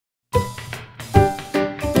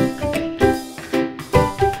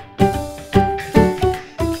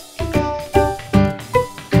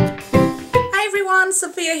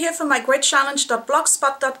here from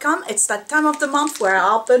mygreatchallenge.blogspot.com. It's that time of the month where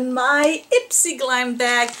I open my Ipsy Glam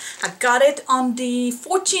bag. I got it on the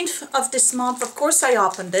 14th of this month. Of course I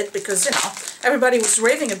opened it because, you know, everybody was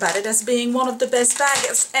raving about it as being one of the best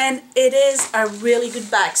bags, and it is a really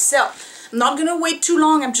good bag. So I'm not going to wait too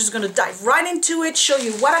long. I'm just going to dive right into it, show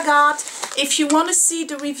you what I got. If you want to see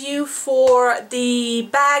the review for the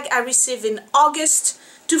bag I received in August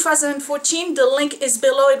 2014, the link is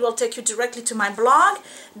below. It will take you directly to my blog.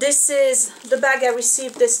 This is the bag I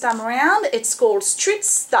received this time around. It's called Street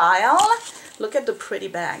Style. Look at the pretty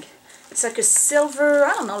bag. It's like a silver,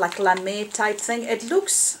 I don't know, like lame type thing. It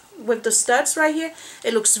looks, with the studs right here,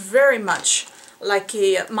 it looks very much like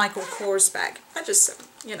a Michael Kors bag. I just,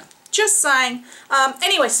 you know, just saying.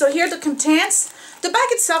 Anyway, so here are the contents. The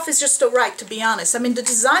bag itself is just alright, to be honest. I mean, the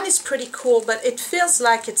design is pretty cool, but it feels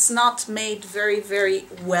like it's not made very, very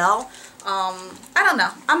well. I don't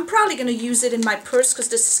know. I'm probably going to use it in my purse because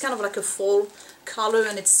this is kind of like a fall color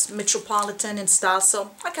and it's metropolitan in style,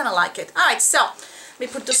 so I kind of like it. Alright, so let me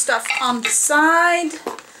put the stuff on the side.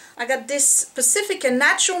 I got this Pacific and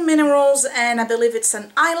Natural Minerals, and I believe it's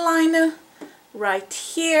an eyeliner right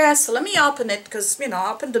here. So let me open it because, you know,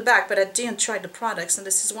 I opened the bag but I didn't try the products, and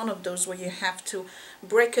this is one of those where you have to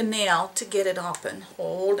break a nail to get it open.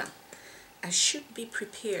 Hold on. I should be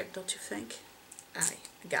prepared, don't you think? I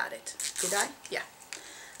got it. Did I? Yeah.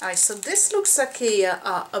 Alright, so this looks like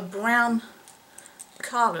a brown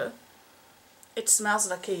color. It smells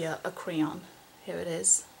like a crayon. Here it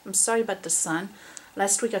is. I'm sorry about the sun.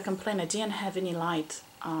 Last week I complained I didn't have any light.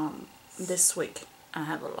 This week I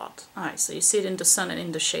have a lot. Alright, so you see it in the sun and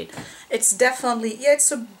in the shade. It's definitely, yeah,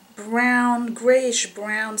 it's a brown, grayish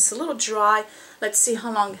brown. It's a little dry. Let's see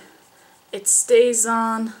how long it stays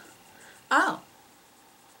on. Oh,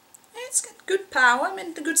 it's got good power. I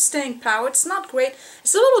mean, the good staying power. It's not great.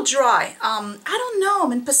 It's a little dry. I don't know. I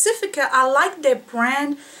mean, Pacifica, I like their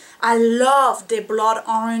brand. I love their blood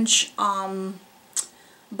orange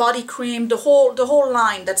body cream, the whole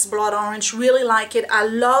line that's blood orange. Really like it. I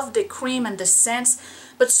love the cream and the scents,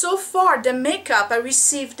 but so far the makeup I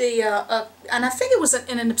received and I think it was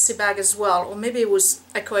in an Ipsy bag as well, or maybe it was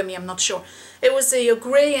Ecoemi, I'm not sure. It was a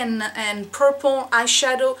gray and purple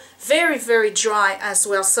eyeshadow, very, very dry as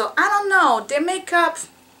well. So I don't know, their makeup,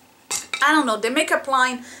 I don't know, the makeup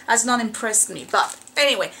line has not impressed me. But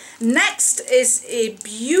anyway, next is a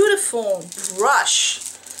beautiful brush.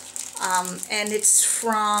 And it's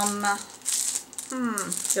from,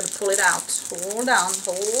 gotta pull it out. Hold on,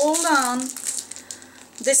 hold on.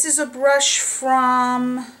 This is a brush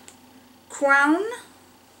from Crown.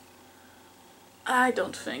 I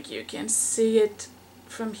don't think you can see it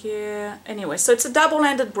from here. Anyway, so it's a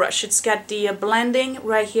double-ended brush. It's got the blending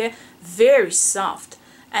right here, very soft.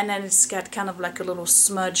 And then it's got kind of like a little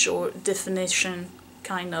smudge or definition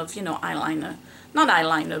kind of, you know, eyeliner. Not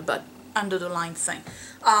eyeliner, but under the line thing.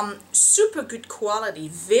 Super good quality,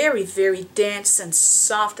 very, very dense and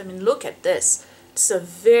soft. I mean, look at this. It's a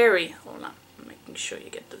very, hold on, I'm making sure you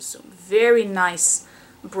get the zoom, very nice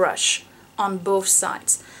brush on both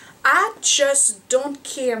sides. I just don't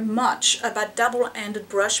care much about double-ended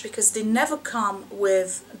brush because they never come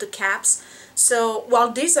with the caps. So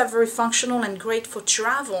while these are very functional and great for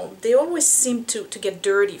travel, they always seem to get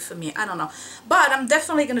dirty for me. I don't know. But I'm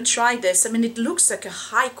definitely going to try this. I mean, it looks like a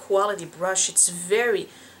high-quality brush. It's very,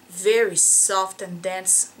 very soft and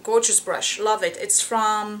dense. Gorgeous brush. Love it. It's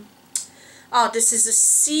from, oh, this is a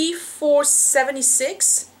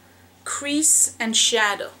C476 Crease and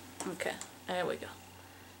Shadow. Okay, there we go.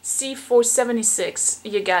 C476.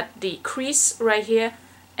 You got the crease right here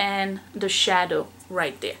and the shadow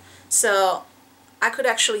right there. So I could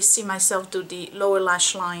actually see myself do the lower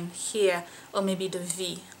lash line here, or maybe the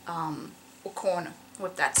V or corner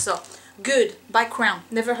with that. So good, by Crown.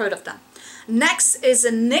 Never heard of them. Next is a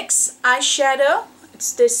NYX eyeshadow.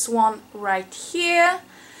 It's this one right here.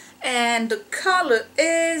 And the color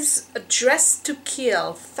is Dress to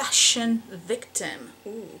Kill, Fashion Victim.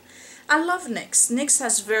 Ooh. I love NYX. NYX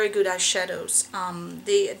has very good eyeshadows.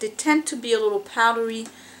 They tend to be a little powdery,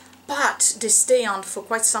 but they stay on for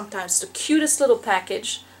quite some time. It's the cutest little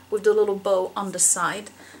package with the little bow on the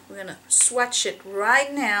side. We're going to swatch it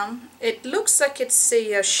right now. It looks like it's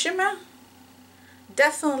a shimmer.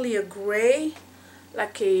 Definitely a gray,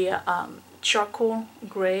 like a charcoal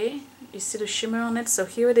gray. You see the shimmer on it? So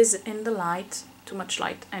here it is in the light, too much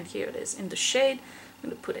light, and here it is in the shade. I'm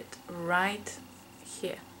going to put it right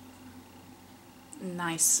here.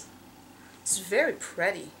 Nice. It's very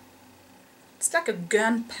pretty. It's like a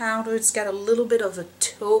gunpowder. It's got a little bit of a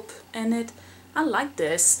taupe in it. I like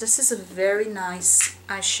this. This is a very nice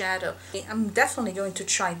eyeshadow. I'm definitely going to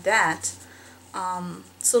try that.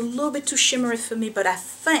 It's a little bit too shimmery for me, but I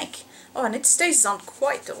think, oh, and it stays on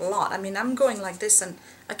quite a lot. I mean, I'm going like this and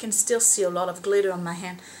I can still see a lot of glitter on my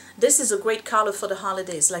hand. This is a great color for the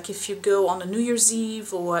holidays, like if you go on a New Year's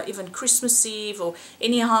Eve or even Christmas Eve or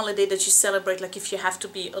any holiday that you celebrate, like if you have to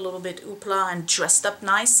be a little bit hoopla and dressed up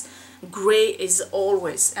nice, gray is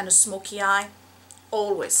always, and a smoky eye,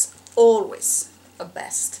 always, always a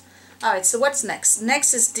best. Alright, so what's next?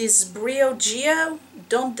 Next is this Brio Geo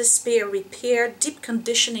Don't Despair Repair Deep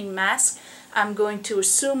Conditioning Mask. I'm going to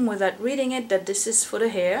assume without reading it that this is for the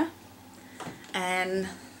hair. And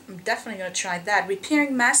I'm definitely going to try that.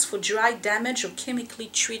 Repairing mask for dry, damaged, or chemically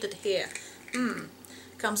treated hair.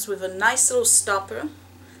 Comes with a nice little stopper.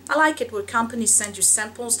 I like it where companies send you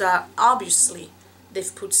samples that obviously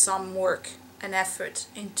they've put some work and effort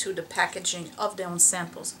into the packaging of their own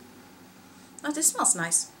samples. Oh, this smells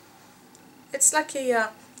nice. It's like a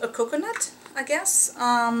coconut, I guess.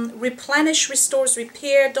 Replenish, restores,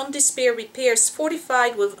 repair, don't despair, repairs,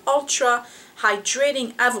 fortified with ultra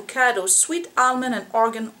hydrating avocado, sweet almond and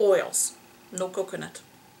argan oils. No coconut.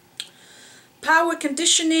 Power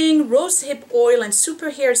conditioning, rosehip oil and super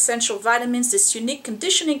hair essential vitamins. This unique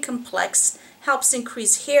conditioning complex helps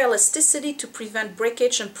increase hair elasticity to prevent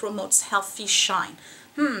breakage and promotes healthy shine.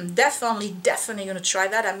 Definitely gonna try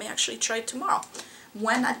that. I may actually try it tomorrow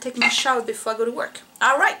when I take my shower before I go to work.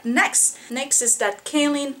 Alright, next is that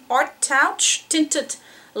Kaylin Art Touch Tinted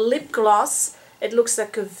Lip Gloss. It looks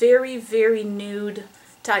like a very, very nude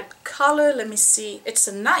type color. Let me see. It's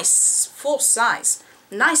a nice, full size.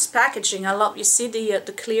 Nice packaging. I love, you see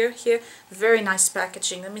the clear here? Very nice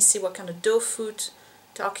packaging. Let me see what kind of doe foot.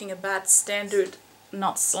 Talking about standard,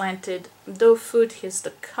 not slanted doe foot. Here's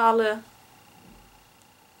the color.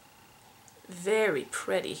 Very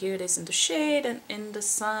pretty. Here it is in the shade and in the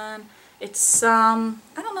sun. It's I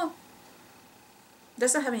don't know.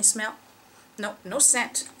 Doesn't have any smell. No, no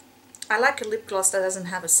scent. I like a lip gloss that doesn't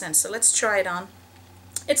have a scent, so let's try it on.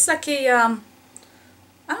 It's like a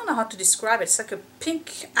I don't know how to describe it. It's like a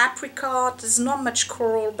pink apricot. There's not much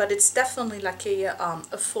coral, but it's definitely like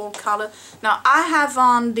a full color. Now I have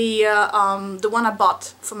on the one I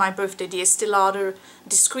bought for my birthday, the Estee Lauder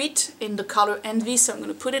Discreet in the color Envy. So I'm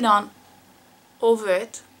going to put it on over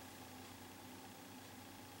it.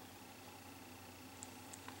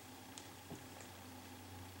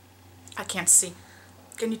 I can't see.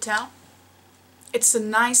 Can you tell? It's a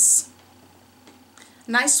nice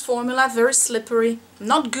formula, very slippery,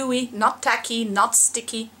 not gooey, not tacky, not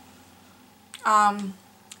sticky.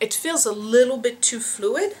 It feels a little bit too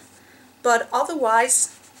fluid, but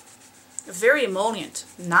otherwise very emollient.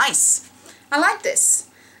 Nice. I like this.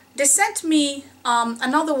 They sent me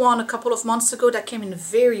another one a couple of months ago that came in a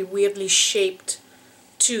very weirdly shaped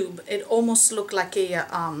tube. It almost looked like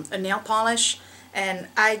a nail polish, and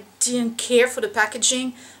I didn't care for the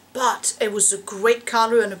packaging, but it was a great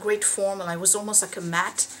color and a great formula. It was almost like a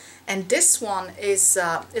matte. And this one is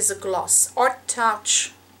a gloss, Art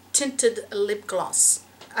Touch Tinted Lip Gloss.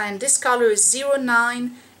 And this color is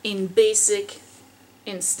 09 in Basic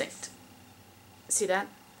Instinct. See that?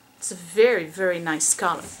 It's a very, very nice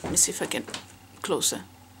color. Let me see if I can closer.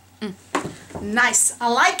 Nice. I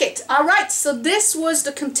like it. All right. So this was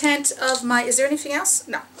the content of my... Is there anything else?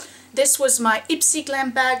 No. This was my Ipsy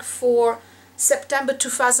Glam bag for September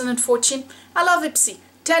 2014. I love Ipsy.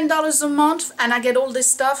 $10 a month and I get all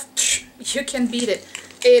this stuff. You can beat it.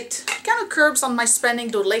 It kind of curbs on my spending,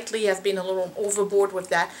 though lately I've been a little overboard with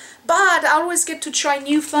that. But I always get to try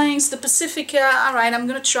new things. The Pacifica, alright, I'm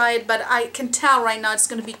going to try it, but I can tell right now it's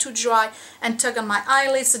going to be too dry and tug on my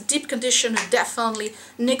eyelids. The deep conditioner, definitely.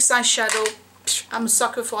 NYX eyeshadow. I'm a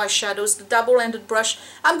sucker for eyeshadows. The double-ended brush.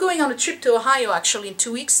 I'm going on a trip to Ohio actually in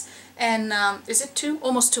 2 weeks. And is it 2?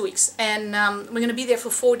 Almost 2 weeks. And we're going to be there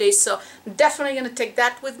for 4 days. So I'm definitely going to take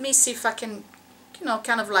that with me. See if I can, you know,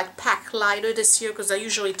 kind of like pack lighter this year. Because I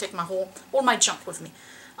usually take my all my junk with me.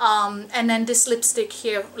 And then this lipstick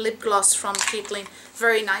here, lip gloss from Caitlin.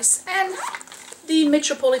 Very nice. And the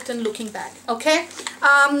Metropolitan looking bag. Okay.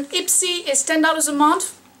 Ipsy is $10 a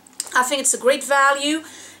month. I think it's a great value.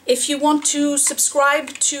 If you want to subscribe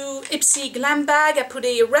to Ipsy Glam Bag, I put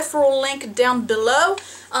a referral link down below.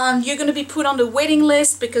 You're going to be put on the waiting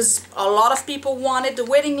list because a lot of people want it. The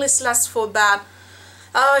waiting list lasts for about,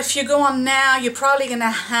 if you go on now, you're probably going to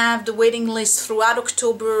have the waiting list throughout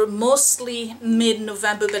October, mostly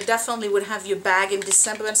mid-November, but definitely would have your bag in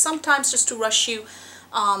December. And sometimes just to rush you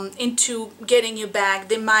into getting your bag,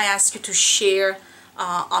 they might ask you to share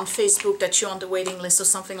on Facebook that you're on the waiting list or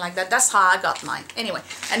something like that. That's how I got mine. Anyway,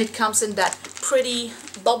 and it comes in that pretty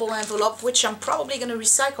bubble envelope, which I'm probably going to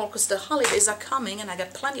recycle because the holidays are coming and I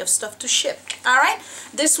got plenty of stuff to ship. Alright,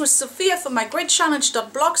 this was Sophia from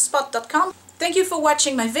mygreatchallenge.blogspot.com. Thank you for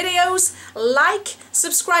watching my videos. Like,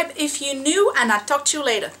 subscribe if you're new, and I'll talk to you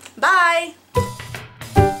later. Bye!